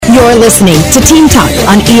You're listening to Team Talk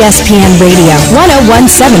on ESPN Radio,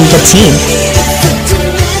 1017 The Team.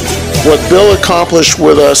 What Bill accomplished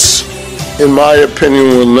with us, in my opinion,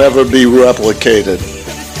 will never be replicated.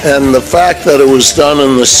 And the fact that it was done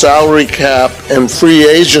in the salary cap and free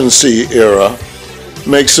agency era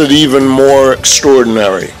makes it even more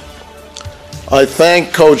extraordinary. I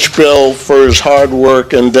thank Coach Bill for his hard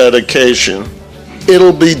work and dedication.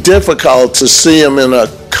 It'll be difficult to see him in a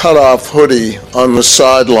cutoff hoodie on the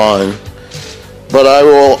sideline, but I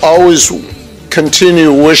will always continue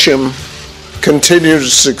to wish him continued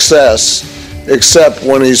success, except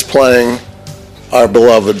when he's playing our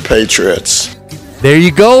beloved Patriots. There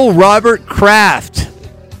you go, Robert Kraft.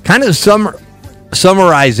 Kind of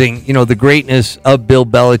summarizing, the greatness of Bill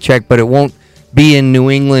Belichick, but it won't be in New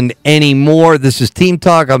England anymore. This is Team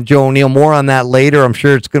Talk. I'm Joe O'Neill. More on that later. I'm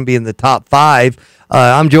sure it's going to be in the top 5.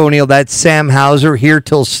 I'm Joe O'Neill. That's Sam Hauser here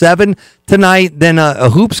till 7 tonight. Then a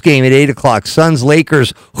hoops game at 8 o'clock. Suns,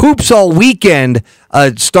 Lakers, hoops all weekend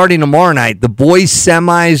starting tomorrow night. The boys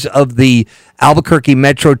semis of the Albuquerque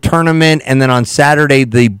Metro Tournament. And then on Saturday,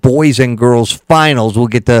 the boys and girls finals. We'll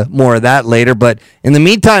get to more of that later. But in the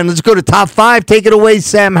meantime, let's go to top 5. Take it away,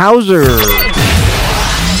 Sam Hauser.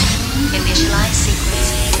 Initialize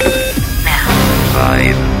sequence now.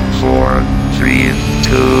 5, 4, 3,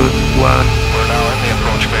 2, 1.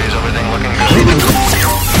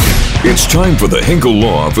 It's time for the Hinkle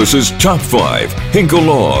Law Office's Top 5. Hinkle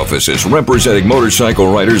Law Offices representing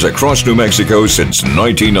motorcycle riders across New Mexico since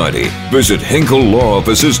 1990. Visit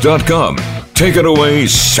HinkleLawOffices.com. Take it away,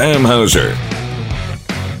 Sam Hauser.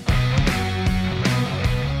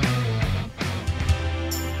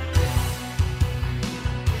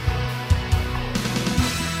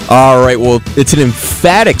 All right, well, it's an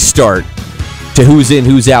emphatic start to who's in,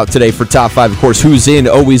 who's out today for Top 5. Of course, who's in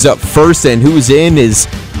always up first, and who's in is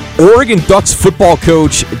Oregon Ducks football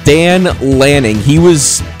coach Dan Lanning. He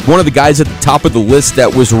was one of the guys at the top of the list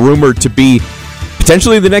that was rumored to be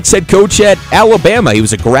potentially the next head coach at Alabama. He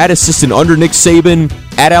was a grad assistant under Nick Saban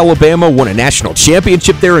at Alabama, won a national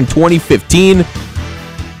championship there in 2015.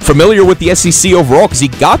 Familiar with the SEC overall because he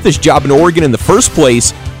got this job in Oregon in the first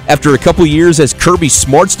place after a couple of years as Kirby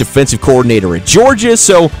Smart's defensive coordinator at Georgia.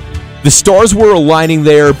 So the stars were aligning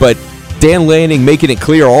there, but Dan Lanning making it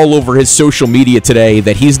clear all over his social media today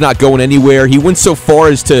that he's not going anywhere. He went so far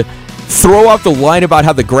as to throw out the line about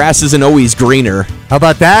how the grass isn't always greener. How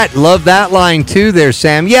about that? Love that line too there,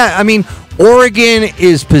 Sam. Yeah, I mean, Oregon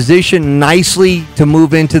is positioned nicely to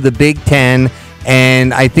move into the Big Ten,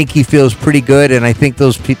 and I think he feels pretty good, and I think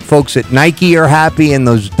those folks at Nike are happy, and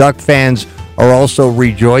those Duck fans are also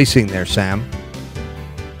rejoicing there, Sam.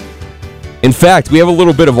 In fact, we have a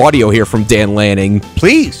little bit of audio here from Dan Lanning.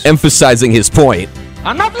 Please. Emphasizing his point.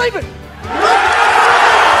 I'm not leaving.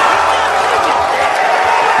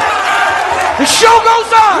 The show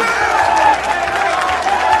goes on.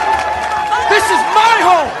 This is my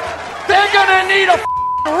home. They're going to need a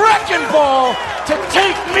wrecking ball to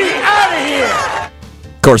take me out of here.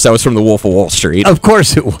 Of course, that was from the Wolf of Wall Street. Of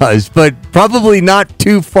course it was, but probably not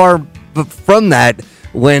too far from that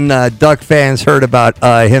when Duck fans heard about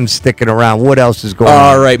him sticking around. What else is going on?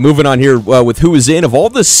 All right, moving on here with who is in. Of all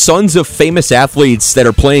the sons of famous athletes that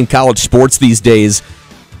are playing college sports these days,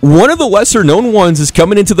 one of the lesser-known ones is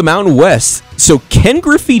coming into the Mountain West. So Ken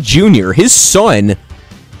Griffey Jr., his son,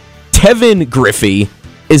 Tevin Griffey,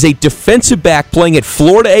 is a defensive back playing at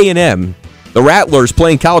Florida A&M. The Rattlers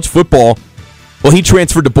playing college football. Well, he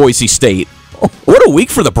transferred to Boise State. What a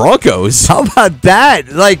week for the Broncos. How about that?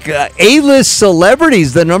 Like A-list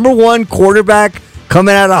celebrities, the number one quarterback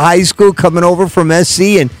coming out of high school, coming over from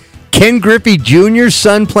SC, and Ken Griffey Jr.'s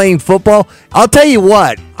son playing football. I'll tell you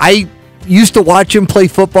what, I used to watch him play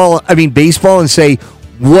baseball, and say,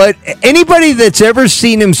 what anybody that's ever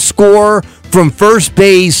seen him score from first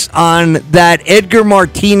base on that Edgar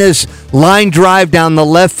Martinez line drive down the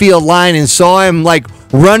left field line and saw him like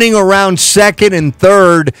running around second and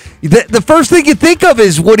third, the first thing you think of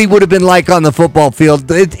is what he would have been like on the football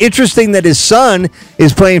field. It's interesting that his son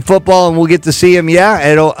is playing football, and we'll get to see him,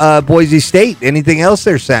 at Boise State. Anything else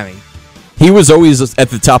there, Sammy? He was always at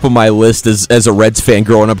the top of my list as a Reds fan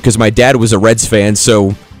growing up because my dad was a Reds fan,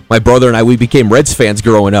 so my brother and I, we became Reds fans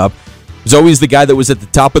growing up. He was always the guy that was at the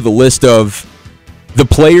top of the list of the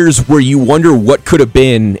players where you wonder what could have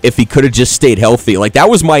been if he could have just stayed healthy. Like, that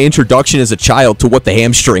was my introduction as a child to what the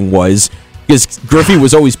hamstring was, because Griffey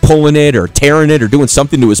was always pulling it or tearing it or doing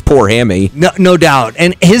something to his poor hammy. No doubt.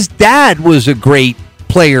 And his dad was a great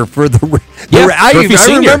player for the I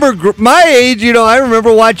remember my age, I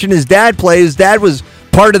remember watching his dad play. His dad was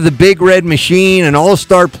part of the Big Red Machine, an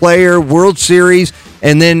all-star player, World Series.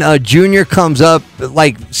 And then Junior comes up,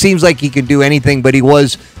 seems like he can do anything, but he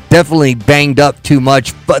was definitely banged up too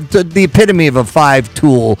much. But the epitome of a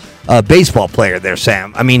five-tool baseball player there,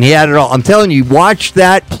 Sam. I mean, he had it all. I'm telling you, watch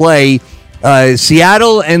that play,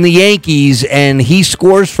 Seattle and the Yankees, and he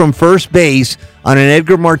scores from first base on an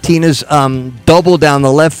Edgar Martinez double down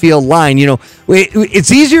the left field line.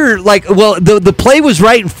 It's easier, the play was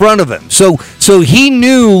right in front of him. So he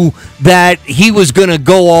knew that he was going to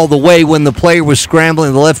go all the way when the player was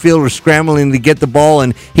scrambling, the left fielder was scrambling to get the ball,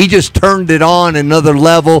 and he just turned it on another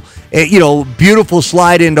level. Beautiful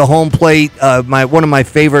slide into home plate. One of my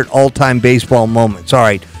favorite all-time baseball moments. All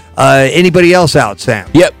right. Anybody else out, Sam?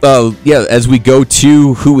 Yep. As we go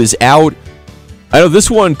to who is out, I know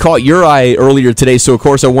this one caught your eye earlier today, so of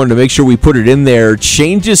course I wanted to make sure we put it in there.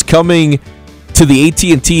 Changes coming to the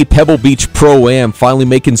AT&T Pebble Beach Pro-Am, finally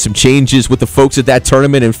making some changes with the folks at that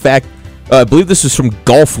tournament. In fact, I believe this is from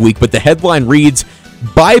Golf Week, but the headline reads,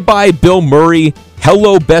 "Bye-bye Bill Murray,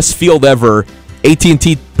 hello best field ever.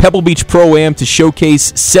 AT&T Pebble Beach Pro-Am to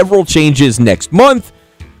showcase several changes next month.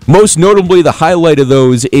 Most notably, the highlight of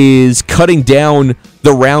those is cutting down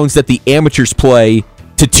the rounds that the amateurs play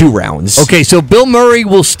to 2 rounds. Okay, so Bill Murray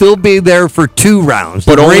will still be there for 2 rounds.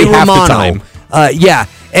 But only Ray half Romano, the time. Yeah,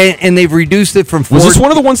 and they've reduced it from 4. Was this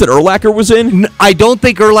one of the ones that Urlacher was in? I don't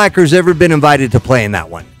think Urlacher's ever been invited to play in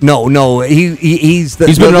that one. No, he's been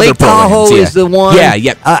in other Lake Tahoe programs, yeah. is the one.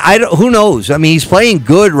 Yeah. Who knows? I mean, he's playing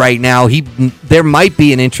good right now. There might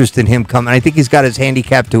be an interest in him coming. I think he's got his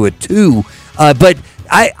handicap to a 2. But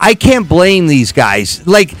I can't blame these guys.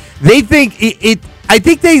 Like, they think I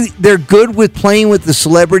think they're good with playing with the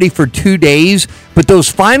celebrity for 2 days, but those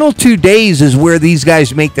final 2 days is where these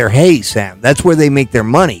guys make their hay, Sam. That's where they make their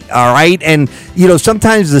money, all right? And,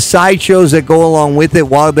 sometimes the sideshows that go along with it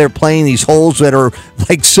while they're playing these holes that are,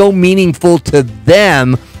 so meaningful to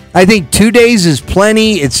them, I think 2 days is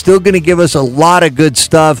plenty. It's still going to give us a lot of good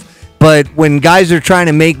stuff. But when guys are trying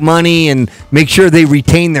to make money and make sure they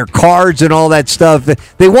retain their cards and all that stuff,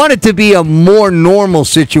 they want it to be a more normal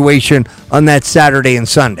situation on that Saturday and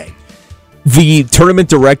Sunday. The tournament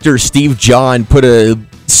director, Steve John, put as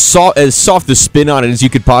soft a spin on it as you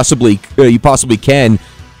possibly can.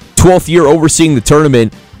 12th year overseeing the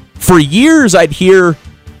tournament. For years, I'd hear,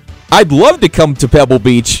 I'd love to come to Pebble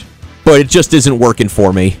Beach, but it just isn't working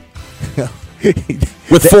for me.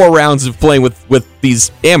 With 4 rounds of playing with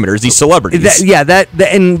these amateurs, these celebrities.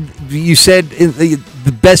 And you said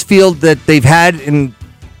the best field that they've had in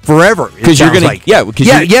forever. Because you're going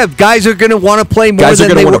to, guys are going to want to play more. Guys are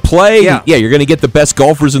going to want to play. Yeah, you're going to get the best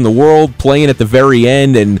golfers in the world playing at the very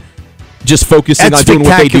end and just focusing on doing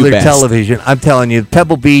what they do best. Television. I'm telling you,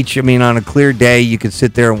 Pebble Beach. I mean, on a clear day, you could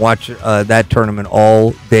sit there and watch that tournament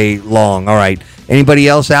all day long. All right. Anybody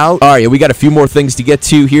else out? All right, we got a few more things to get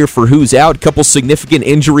to here for who's out. A couple significant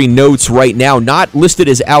injury notes right now, not listed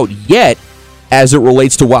as out yet as it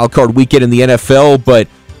relates to Wild Card Weekend in the NFL, but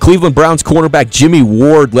Cleveland Browns cornerback Jimmy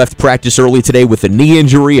Ward left practice early today with a knee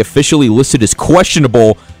injury, officially listed as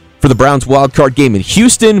questionable for the Browns Wild Card game in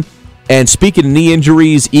Houston. And speaking of knee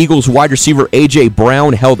injuries, Eagles wide receiver A.J.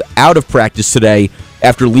 Brown held out of practice today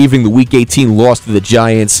after leaving the Week 18 loss to the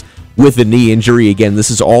Giants with a knee injury. Again, this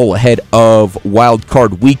is all ahead of Wild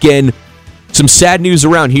Card Weekend. Some sad news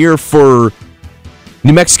around here for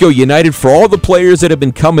New Mexico United. For all the players that have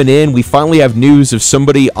been coming in, we finally have news of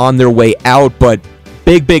somebody on their way out, but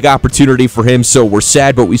big opportunity for him, so we're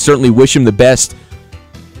sad, but we certainly wish him the best.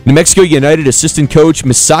 New Mexico United assistant coach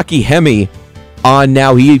Misaki Hemi on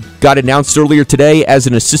now. He got announced earlier today as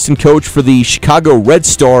an assistant coach for the Chicago Red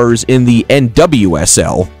Stars in the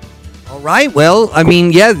NWSL. Right. Well, I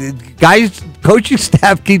mean, guys, coaching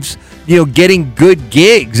staff keeps getting good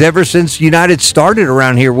gigs ever since United started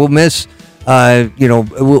around here. We'll miss,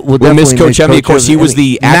 we'll miss Coach Emmy. Of course, he was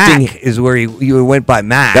the acting. Mac is where he went by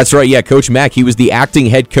Mac. That's right. Yeah, Coach Mac. He was the acting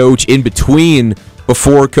head coach in between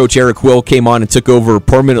before Coach Eric Will came on and took over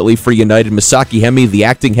permanently for United. Misaki Hemi, the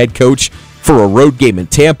acting head coach for a road game in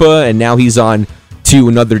Tampa, and now he's on to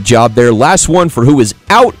another job there. Last one for who is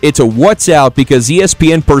out. It's a what's out because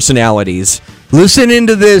ESPN personalities. Listen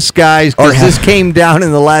into this, guys, because this came down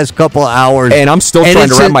in the last couple of hours. And I'm still trying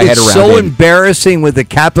to wrap my head around it. It's so embarrassing with a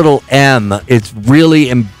capital M. It's really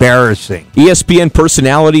embarrassing. ESPN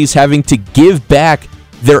personalities having to give back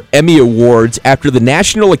their Emmy Awards after the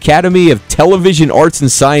National Academy of Television Arts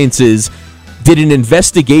and Sciences did an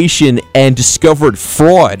investigation and discovered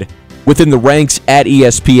fraud within the ranks at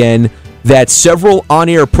ESPN, that several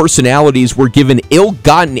on-air personalities were given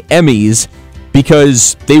ill-gotten Emmys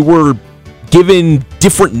because they were given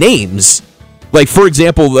different names. Like, for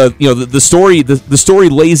example, the story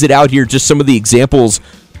lays it out here, just some of the examples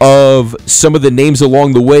of some of the names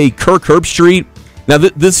along the way. Kirk Herbstreit. Now,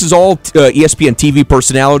 this is all ESPN TV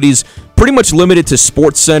personalities, pretty much limited to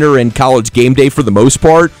SportsCenter and College Game Day for the most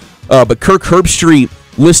part. But Kirk Herbstreit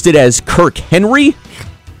listed as Kirk Henry,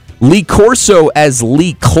 Lee Corso as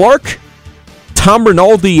Lee Clark, Tom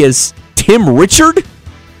Rinaldi as Tim Richard,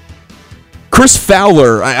 Chris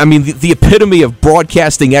Fowler, I mean, the epitome of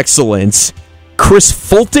broadcasting excellence, Chris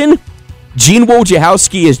Fulton, Gene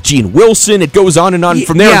Wojciechowski as Gene Wilson. It goes on and on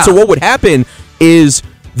from there. Yeah. And so what would happen is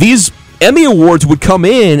these Emmy Awards would come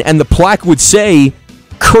in and the plaque would say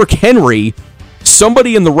Kirk Henry.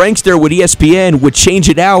 Somebody in the ranks there with ESPN would change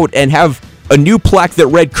it out and have a new plaque that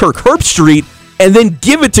read Kirk Herbstreit and then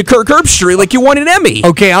give it to Kirk Herbstreit like you won an Emmy.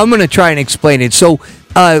 Okay, I'm going to try and explain it. So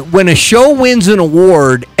when a show wins an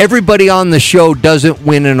award, everybody on the show doesn't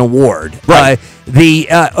win an award. Right.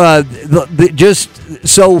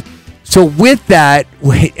 So with that,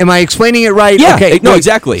 am I explaining it right? Yeah, okay, no,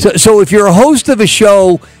 exactly. So if you're a host of a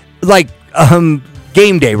show like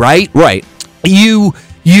Game Day, right? Right. You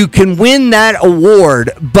can win that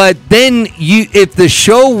award, but then if the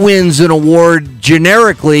show wins an award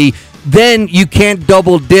generically, then you can't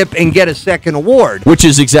double dip and get a second award. Which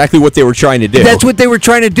is exactly what they were trying to do. That's what they were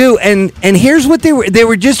trying to do. And here's what they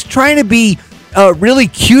were just trying to be really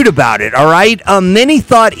cute about it, all right? Many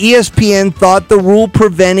thought ESPN thought the rule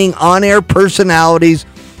preventing on-air personalities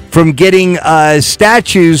from getting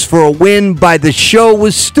statues for a win by the show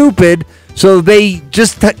was stupid. So they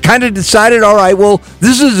just kind of decided, all right, well,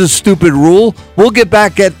 this is a stupid rule. We'll get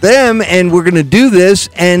back at them, and we're going to do this.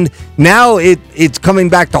 And now it's coming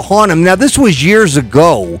back to haunt them. Now, this was years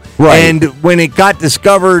ago. Right. And when it got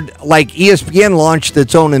discovered, like ESPN launched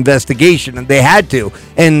its own investigation, and they had to.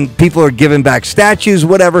 And people are giving back statues,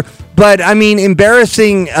 whatever. But, I mean,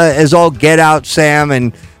 embarrassing as all get out, Sam.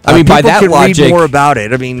 And I mean, by people that can logic, read more about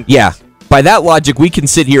it. I mean, yeah. By that logic, we can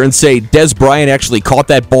sit here and say Des Bryant actually caught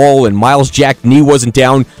that ball and Miles Jack's knee wasn't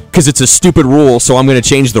down because it's a stupid rule, so I'm going to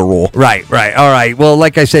change the rule. Right. All right. Well,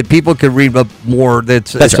 like I said, people could read up more.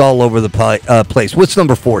 It's right. all over the place. What's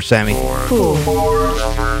number 4, Sammy?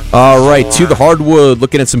 All right, to the hardwood,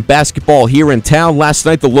 looking at some basketball here in town. Last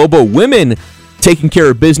night, the Lobo women taking care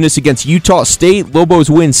of business against Utah State. Lobos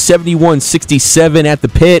win 71-67 at the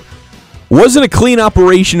Pit. Wasn't a clean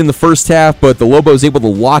operation in the first half, but the Lobos able to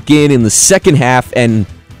lock in the second half and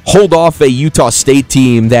hold off a Utah State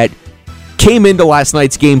team that came into last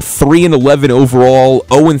night's game 3-11 overall,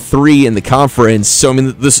 0-3 in the conference. So, I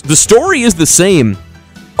mean, the story is the same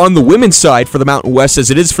on the women's side for the Mountain West as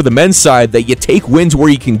it is for the men's side, that you take wins where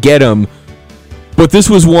you can get them. But this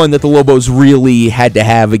was one that the Lobos really had to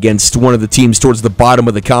have against one of the teams towards the bottom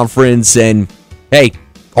of the conference. And, hey,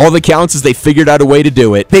 all that counts is they figured out a way to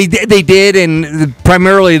do it. They did, and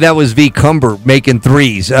primarily that was V. Cumber making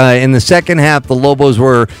threes. In the second half, the Lobos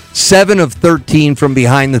were 7 of 13 from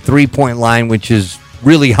behind the three-point line, which is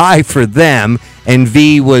really high for them. And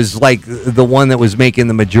V was like the one that was making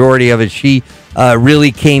the majority of it. She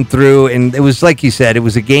really came through, and it was like you said, it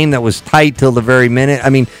was a game that was tight till the very minute. I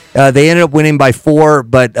mean, they ended up winning by 4,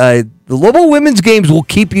 but the Lobo women's games will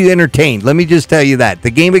keep you entertained. Let me just tell you that.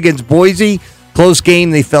 The game against Boise, close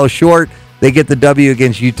game, they fell short. They get the W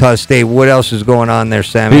against Utah State. What else is going on there,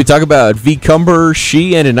 Sammy? We talk about V. Cumber,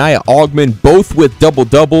 she and Anaya Augman, both with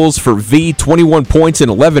double-doubles. For V, 21 points and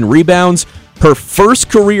 11 rebounds. Her first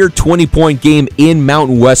career 20-point game in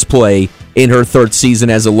Mountain West play in her third season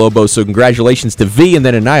as a Lobo. So congratulations to V. And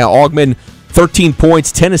then Anaya Augman, 13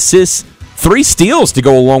 points, 10 assists, 3 steals to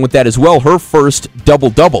go along with that as well. Her first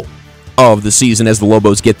double-double of the season as the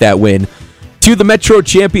Lobos get that win. To the Metro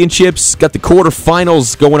Championships, got the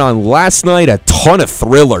quarterfinals going on last night. A ton of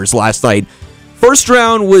thrillers last night. First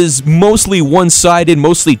round was mostly one-sided,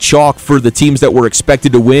 mostly chalk for the teams that were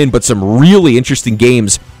expected to win, but some really interesting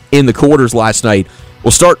games in the quarters last night.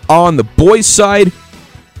 We'll start on the boys' side.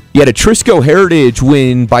 You had a Trisco Heritage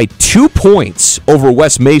win by 2 points over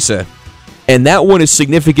West Mesa, and that one is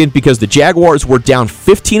significant because the Jaguars were down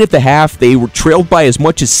 15 at the half. They were trailed by as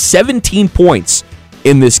much as 17 points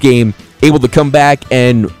in this game, able to come back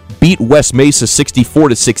and beat West Mesa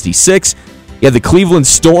 64-66. You had the Cleveland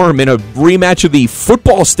Storm in a rematch of the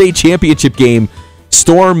football state championship game.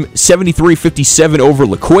 Storm 73-57 over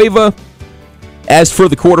La Cueva. As for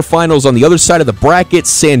the quarterfinals on the other side of the bracket,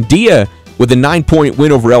 Sandia with a 9-point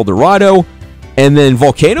win over El Dorado. And then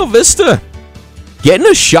Volcano Vista getting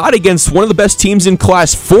a shot against one of the best teams in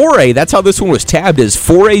Class 4A. That's how this one was tabbed, as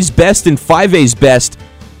 4A's best and 5A's best.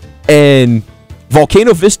 And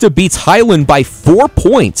Volcano Vista beats Highland by 4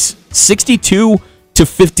 points,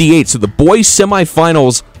 62-58. So the boys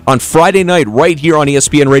semifinals on Friday night right here on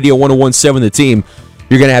ESPN Radio 101.7 The Team.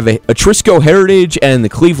 You're going to have a Trisco Heritage and the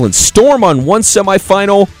Cleveland Storm on one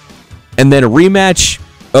semifinal, and then a rematch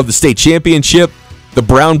of the state championship. The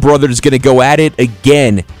Brown brothers going to go at it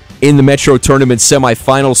again in the Metro Tournament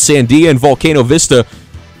semifinals. Sandia and Volcano Vista,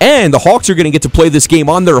 and the Hawks are going to get to play this game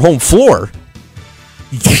on their home floor.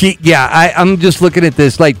 Yeah, I'm just looking at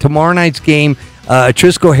this. Like tomorrow night's game,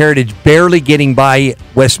 Trisco Heritage barely getting by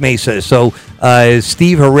West Mesa. So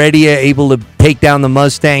Steve Heredia able to take down the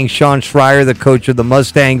Mustangs. Sean Schreier, the coach of the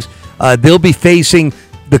Mustangs, they'll be facing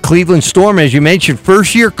the Cleveland Storm, as you mentioned.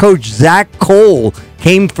 First-year coach Zach Cole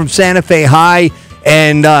came from Santa Fe High,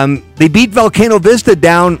 and they beat Volcano Vista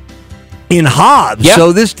down in Hobbs. Yep.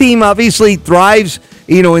 So this team obviously thrives,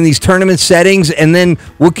 in these tournament settings. And then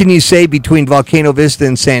what can you say between Volcano Vista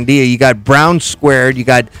and Sandia? You got Brown squared. You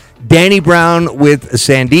got Danny Brown with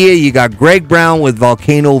Sandia. You got Greg Brown with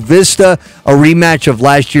Volcano Vista. A rematch of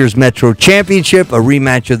last year's Metro Championship. A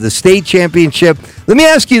rematch of the state championship. Let me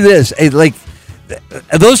ask you this.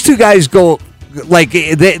 Those two guys go,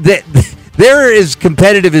 they're as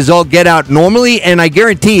competitive as all get out normally, and I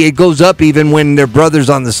guarantee it goes up even when their brother's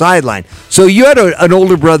on the sideline. So you had an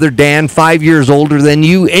older brother, Dan, 5 years older than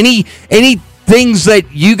you. Any things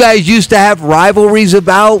that you guys used to have rivalries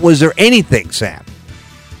about? Was there anything, Sam?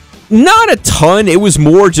 Not a ton. It was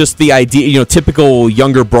more just the idea, typical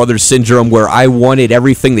younger brother syndrome where I wanted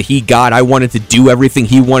everything that he got. I wanted to do everything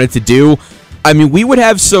he wanted to do. I mean, we would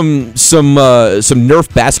have some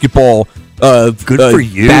Nerf basketball good for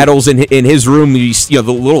you. Battles in his room. The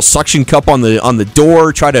little suction cup on the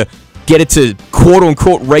door. Try to get it to quote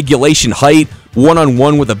unquote regulation height,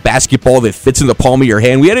 1-on-1 with a basketball that fits in the palm of your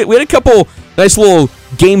hand. We had a couple nice little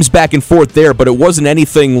games back and forth there, but it wasn't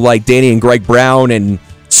anything like Danny and Greg Brown, and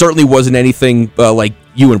certainly wasn't anything like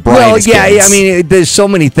you and Brian. Well, yeah. I mean, there's so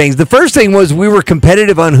many things. The first thing was we were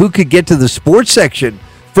competitive on who could get to the sports section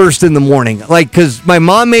first in the morning, because my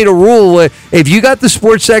mom made a rule: if you got the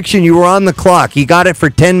sports section, you were on the clock. You got it for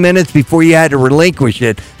 10 minutes before you had to relinquish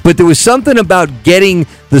it. But there was something about getting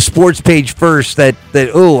the sports page first that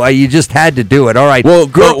you just had to do it. All right. Well,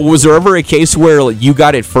 was there ever a case where you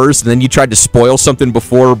got it first and then you tried to spoil something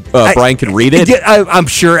before Brian could read it? I'm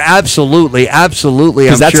sure, absolutely.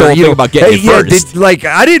 Because that's the whole thing about getting it first.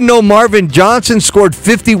 I didn't know Marvin Johnson scored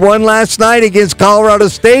 51 last night against Colorado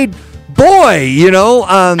State. Boy, come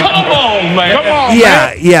on,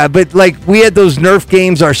 man. Yeah, but we had those Nerf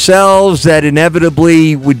games ourselves that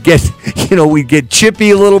inevitably would get, we'd get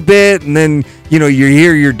chippy a little bit, and then, you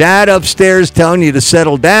hear your dad upstairs telling you to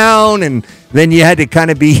settle down, and then you had to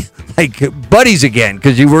kind of be like buddies again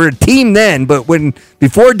because you were a team then. But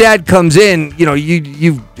before Dad comes in,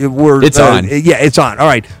 you were. It's on. Yeah, it's on. All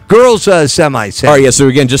right, girls semis. All right, yeah. So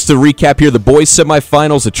again, just to recap here, the boys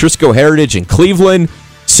semifinals at Trisco Heritage in Cleveland.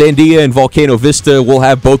 Sandia and Volcano Vista will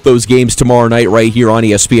have both those games tomorrow night right here on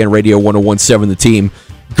ESPN Radio 101.7 The Team.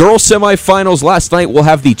 Girls semifinals last night. We'll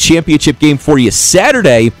have the championship game for you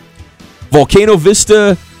Saturday. Volcano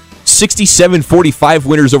Vista 67-45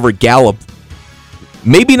 winners over Gallup.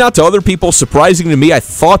 Maybe not to other people, surprising to me. I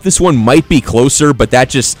thought this one might be closer, but that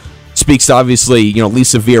just speaks to obviously,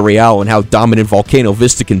 Lisa Villarreal and how dominant Volcano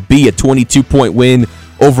Vista can be. A 22-point win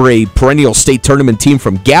over a perennial state tournament team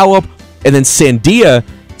from Gallup. And then Sandia,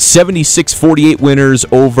 76-48 winners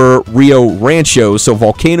over Rio Rancho. So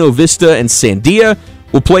Volcano Vista and Sandia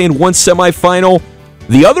will play in one semifinal.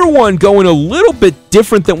 The other one going a little bit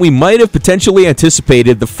different than we might have potentially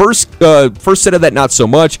anticipated. The first set of that, not so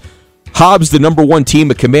much. Hobbs, the number one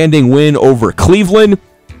team, a commanding win over Cleveland.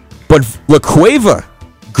 But La Cueva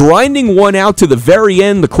grinding one out to the very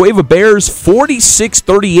end. The Cueva Bears,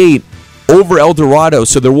 46-38 over El Dorado.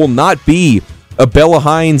 So there will not be a Bella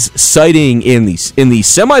Hines sighting in the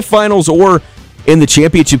semifinals or in the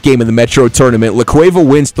championship game in the Metro Tournament. La Cueva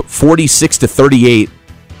wins 46-38.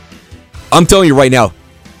 I'm telling you right now,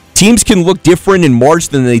 teams can look different in March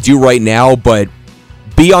than they do right now, but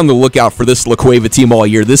be on the lookout for this La Cueva team all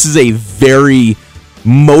year. This is a very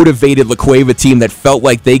motivated La Cueva team that felt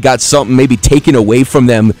like they got something maybe taken away from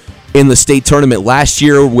them in the state tournament last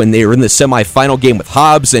year when they were in the semifinal game with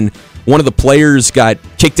Hobbs, and one of the players got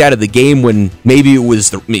kicked out of the game when maybe it was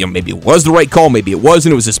the right call, maybe it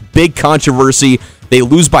wasn't. It was this big controversy. They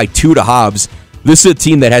lose by 2 to Hobbs. This is a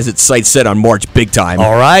team that has its sights set on March big time.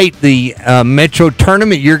 All right, the Metro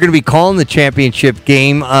Tournament, you're going to be calling the championship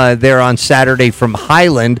game there on Saturday from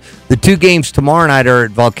Highland. The 2 games tomorrow night are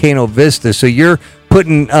at Volcano Vista, so you're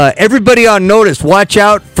putting everybody on notice. Watch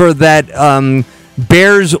out for that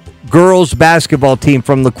Bears girls basketball team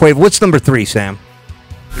from La Cueva. What's number 3, Sam?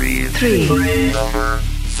 3.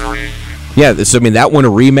 Yeah, that one a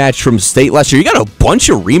rematch from state last year. You got a bunch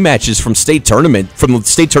of rematches from the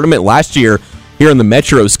state tournament last year. here in the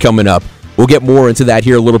Metros coming up. We'll get more into that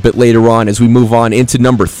here a little bit later on as we move on into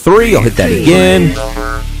number 3. I'll hit that again.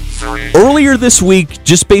 Earlier this week,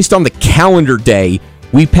 just based on the calendar day,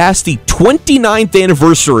 we passed the 29th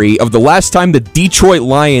anniversary of the last time the Detroit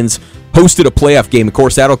Lions hosted a playoff game. Of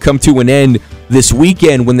course, that'll come to an end this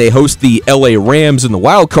weekend when they host the LA Rams in the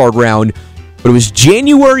wild card round. But it was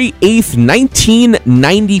January 8th,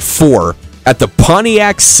 1994 at the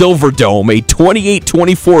Pontiac Silverdome, a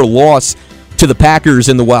 28-24 loss to the Packers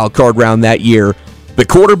in the wild card round that year. The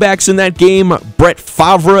quarterbacks in that game, Brett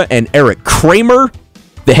Favre and Eric Kramer.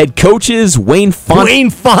 The head coaches, Wayne Font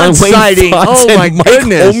sighting. Oh, my Mike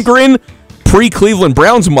goodness. Holmgren, pre-Cleveland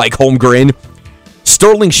Browns Mike Holmgren.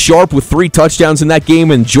 Sterling Sharp with 3 touchdowns in that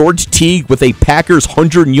game, and George Teague with a Packers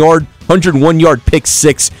 101-yard pick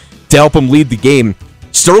 6 to help him lead the game.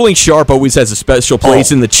 Sterling Sharp always has a special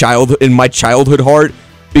place in my childhood heart,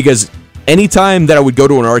 because anytime that I would go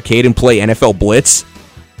to an arcade and play NFL Blitz,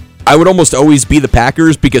 I would almost always be the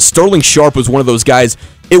Packers, because Sterling Sharp was one of those guys.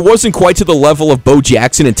 It wasn't quite to the level of Bo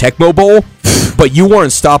Jackson and Tecmo Bowl, but you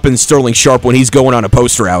weren't stopping Sterling Sharp when he's going on a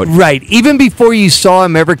post route. Right. Even before you saw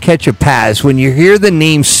him ever catch a pass, when you hear the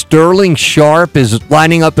name Sterling Sharp is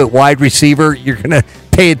lining up at wide receiver, you're going to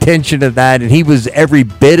pay attention to that, and he was every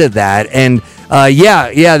bit of that. And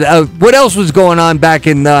what else was going on back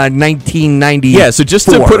in 1990? Yeah, so just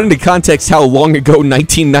to put into context how long ago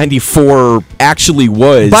 1994 actually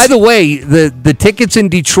was. By the way, the tickets in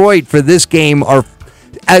Detroit for this game are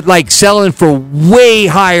selling for way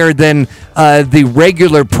higher than the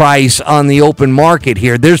regular price on the open market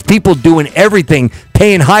here. There's people doing everything,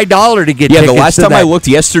 paying high dollar to get tickets. Yeah, the last time I looked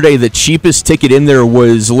yesterday, the cheapest ticket in there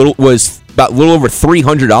was about a little over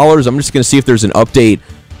 $300. I'm just going to see if there's an update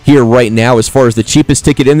here right now as far as the cheapest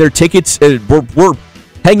ticket in there. Tickets, we're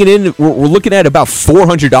hanging in. We're looking at about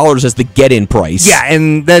 $400 as the get-in price. Yeah,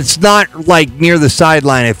 and that's not like near the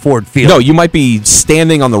sideline at Ford Field. No, you might be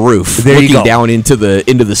standing on the roof looking down into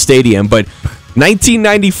the stadium. But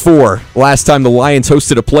 1994, last time the Lions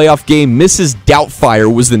hosted a playoff game, Mrs.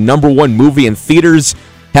 Doubtfire was the #1 movie in theaters,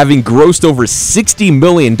 having grossed over $60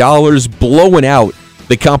 million, blowing out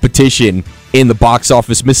the competition in the box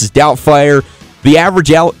office. Mrs. Doubtfire, the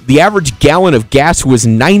average gallon of gas was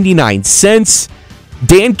 99 cents.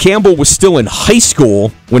 Dan Campbell was still in high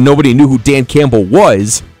school when nobody knew who Dan Campbell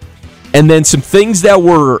was. And then some things that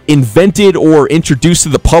were invented or introduced to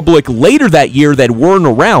the public later that year that weren't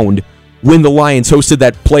around when the Lions hosted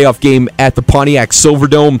that playoff game at the Pontiac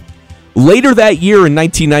Silverdome. Later that year in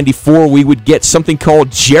 1994, we would get something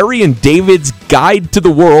called Jerry and David's Guide to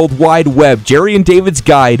the World Wide Web. Jerry and David's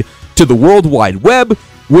Guide to the World Wide Web,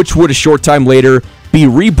 which would a short time later be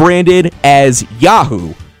rebranded as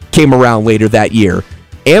Yahoo. Came around later that year.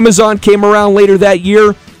 Amazon came around later that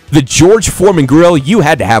year. The George Foreman Grill, you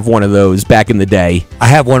had to have one of those back in the day. I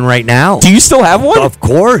have one right now. Do you still have one? Of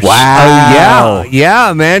course. Wow.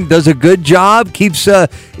 Yeah, man. Does a good job. Keeps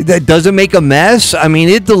that doesn't make a mess. I mean,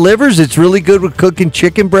 it delivers. It's really good with cooking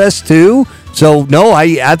chicken breasts too. So no,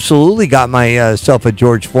 I absolutely got myself a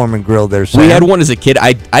George Foreman Grill there. Sam. We had one as a kid.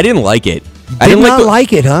 I didn't like it. I didn't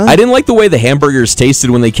like it, huh? I didn't like the way the hamburgers tasted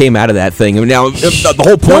when they came out of that thing. I mean, now, the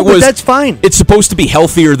whole point was that's fine. It's supposed to be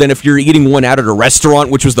healthier than if you're eating one out at a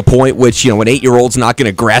restaurant, which was the point. Which an 8-year-old's not going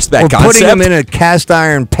to grasp that concept. Putting them in a cast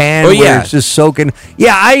iron pan where it's just soaking.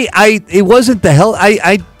 Yeah, it wasn't the hell.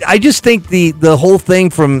 I just think the whole thing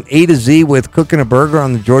from A to Z with cooking a burger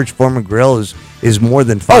on the George Foreman Grill is more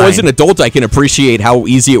than fine. Oh, as an adult, I can appreciate how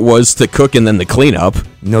easy it was to cook and then to clean up.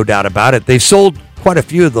 No doubt about it. They sold quite a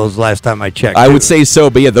few of those last time I checked. I would say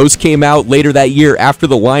so, but yeah, those came out later that year after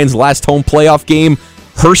the Lions' last home playoff game.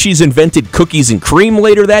 Hershey's invented cookies and cream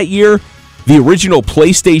later that year. The original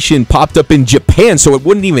PlayStation popped up in Japan, so it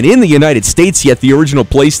wasn't even in the United States yet, the original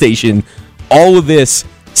PlayStation. All of this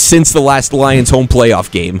since the last Lions home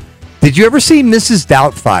playoff game. Did you ever see Mrs.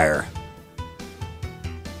 Doubtfire?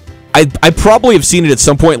 I probably have seen it at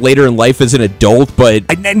some point later in life as an adult, but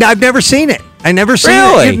I've never seen it. I never seen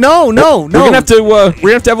it. No. We're gonna have to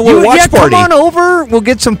have a little watch party. Come on over. We'll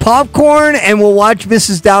get some popcorn and we'll watch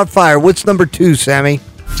Mrs. Doubtfire. What's number 2, Sammy?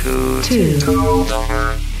 Two.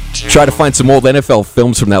 Try to find some old NFL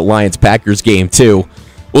films from that Lions-Packers game too.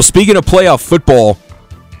 Well, speaking of playoff football,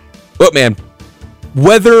 look, man,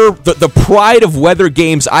 weather, the pride of weather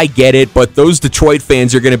games, I get it, but those Detroit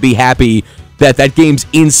fans are going to be happy that game's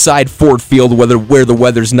inside Ford Field, where the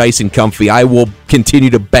weather's nice and comfy. I will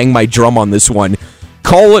continue to bang my drum on this one.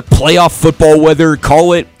 Call it playoff football weather,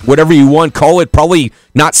 call it whatever you want, call it probably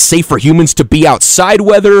not safe for humans to be outside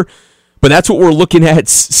weather, but that's what we're looking at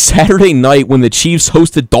Saturday night when the Chiefs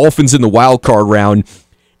host the Dolphins in the wild card round.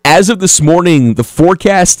 As of this morning, the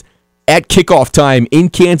forecast, at kickoff time in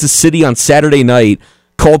Kansas City on Saturday night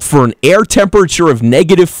called for an air temperature of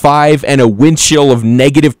 -5 and a wind chill of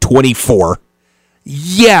 -24.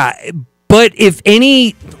 Yeah, but if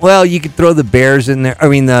any, well, you could throw the Bears in there. I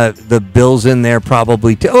mean, the Bills in there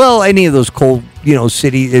probably too. Well, any of those cold,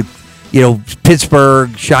 city,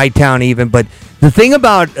 Pittsburgh, Chi-Town even. But the thing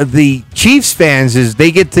about the Chiefs fans is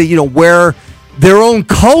they get to, wear their own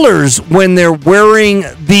colors when they're wearing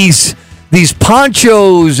these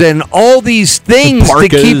ponchos and all these things to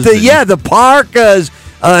keep the parkas.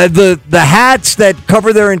 The hats that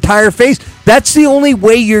cover their entire face. That's the only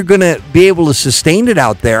way you're going to be able to sustain it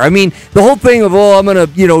out there. I mean, the whole thing of, I'm going to,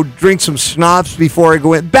 drink some schnapps before I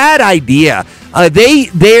go in. Bad idea.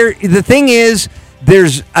 The thing is,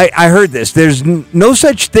 I heard this. There's no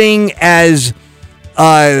such thing as,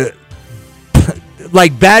 like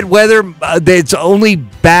bad weather. It's only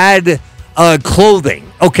bad clothing.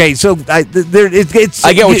 Okay, so I get what you're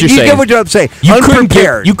saying. You get what I'm saying.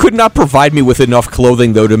 Unprepared. You could not provide me with enough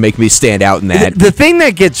clothing though to make me stand out in that. The thing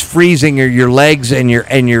that gets freezing are your legs and your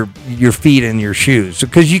feet and your shoes,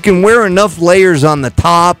 because you can wear enough layers on the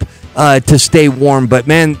top to stay warm. But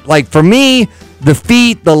man, like for me, the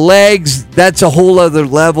feet, the legs, that's a whole other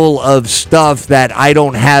level of stuff that I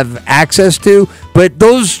don't have access to. But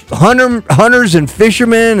those hunters and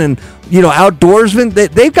fishermen and outdoorsmen,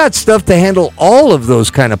 they've got stuff to handle all of those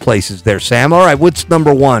kind of places there, Sam. All right, what's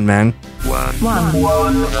number one, man?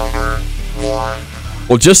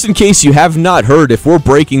 Well, just in case you have not heard, if we're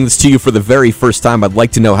breaking this to you for the very first time, I'd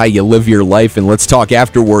like to know how you live your life, and let's talk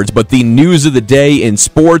afterwards. But the news of the day in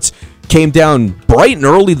sports came down bright and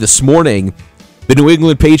early this morning. The New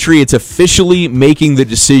England Patriots officially making the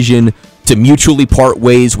decision to mutually part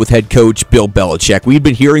ways with head coach Bill Belichick. We've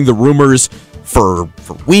been hearing the rumors for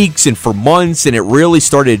weeks and for months, and it really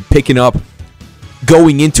started picking up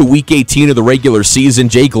going into Week 18 of the regular season.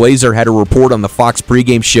 Jay Glazer had a report on the Fox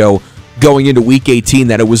pregame show going into Week 18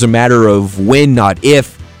 that it was a matter of when, not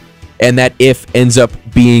if, and that if ends up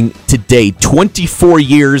being today. 24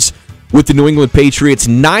 years with the New England Patriots,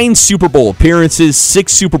 9 Super Bowl appearances,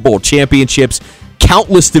 6 Super Bowl championships,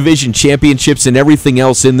 countless division championships, and everything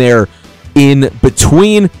else in there in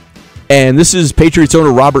between. And this is Patriots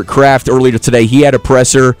owner Robert Kraft earlier today. He had a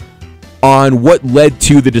presser on what led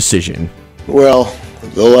to the decision. Well,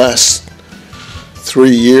 the last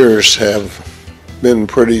 3 years have been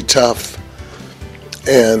pretty tough.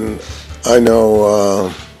 And I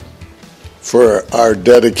know for our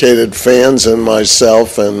dedicated fans and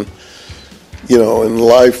myself, and, in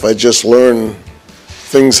life, I just learn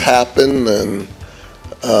things happen. And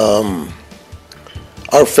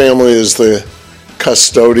our family is the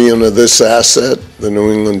custodian of this asset, the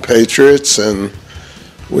New England Patriots, and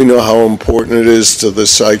we know how important it is to the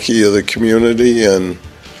psyche of the community, and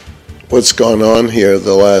what's gone on here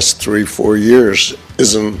the last 3-4 years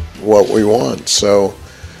isn't what we want. So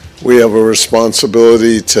we have a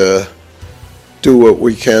responsibility to do what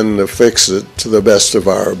we can to fix it to the best of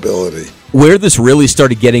our ability. Where this really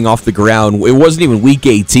started getting off the ground, it wasn't even Week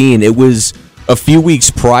 18, it was a few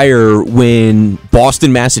weeks prior when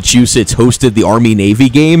Boston, Massachusetts hosted the Army-Navy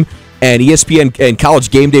game, and ESPN and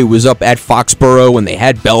College Game Day was up at Foxborough, and they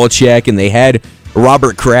had Belichick, and they had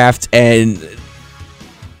Robert Kraft, and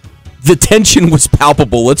the tension was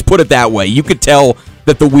palpable. Let's put it that way. You could tell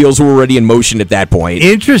that the wheels were already in motion at that point.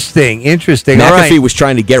 Interesting. McAfee was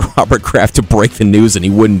trying to get Robert Kraft to break the news, and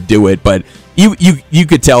he wouldn't do it, but you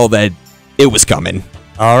could tell that it was coming.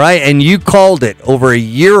 All right, and you called it over a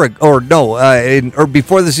year ago, or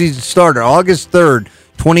before the season started, August 3rd,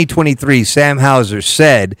 2023, Sam Hauser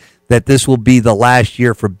said that this will be the last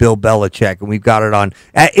year for Bill Belichick, and we've got it on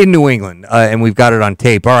in New England, and we've got it on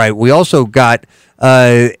tape. All right, we also got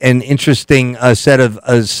an interesting set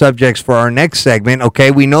of subjects for our next segment.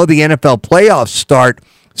 Okay, we know the NFL playoffs start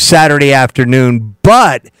Saturday afternoon,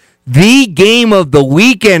 but the game of the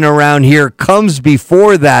weekend around here comes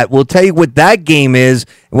before that. We'll tell you what that game is,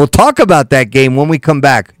 and we'll talk about that game when we come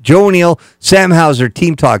back. Joe O'Neill, Sam Hauser,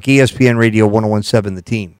 Team Talk, ESPN Radio 101.7 The Team.